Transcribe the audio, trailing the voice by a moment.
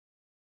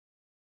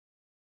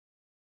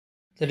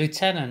The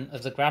Lieutenant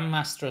of the Grand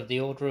Master of the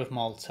Order of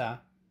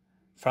Malta,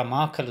 Fra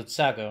Marco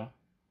Luzzago,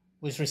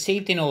 was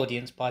received in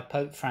audience by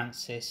Pope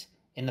Francis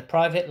in the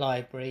private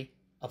library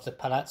of the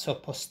Palazzo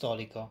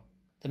Apostolico.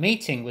 The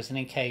meeting was an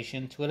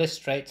occasion to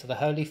illustrate to the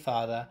Holy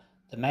Father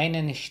the main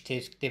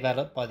initiatives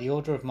developed by the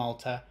Order of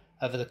Malta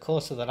over the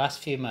course of the last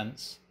few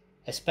months,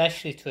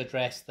 especially to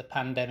address the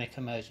pandemic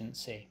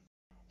emergency.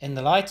 In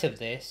the light of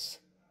this,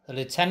 the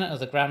Lieutenant of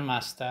the Grand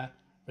Master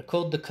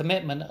recalled the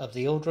commitment of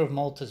the Order of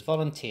Malta's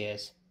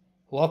volunteers,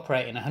 who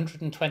operate in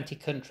 120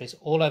 countries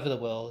all over the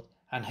world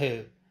and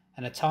who,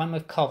 in a time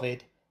of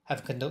COVID,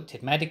 have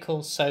conducted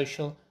medical,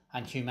 social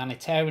and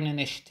humanitarian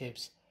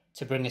initiatives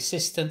to bring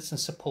assistance and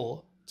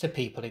support to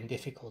people in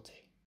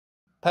difficulty.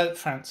 Pope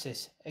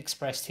Francis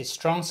expressed his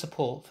strong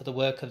support for the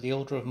work of the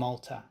Order of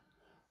Malta,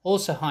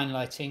 also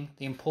highlighting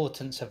the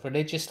importance of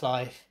religious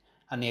life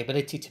and the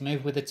ability to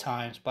move with the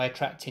times by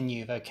attracting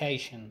new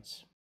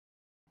vocations.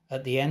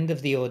 At the end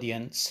of the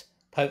audience,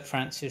 Pope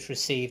Francis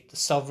received the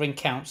Sovereign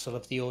Council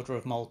of the Order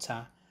of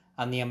Malta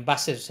and the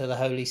Ambassador to the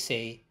Holy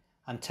See,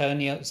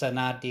 Antonio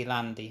Zanardi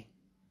Landi.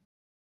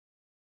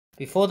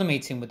 Before the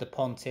meeting with the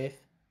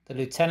Pontiff, the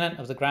Lieutenant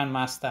of the Grand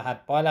Master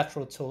had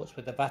bilateral talks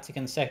with the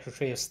Vatican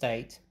Secretary of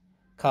State,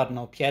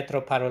 Cardinal Pietro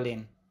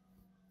Parolin,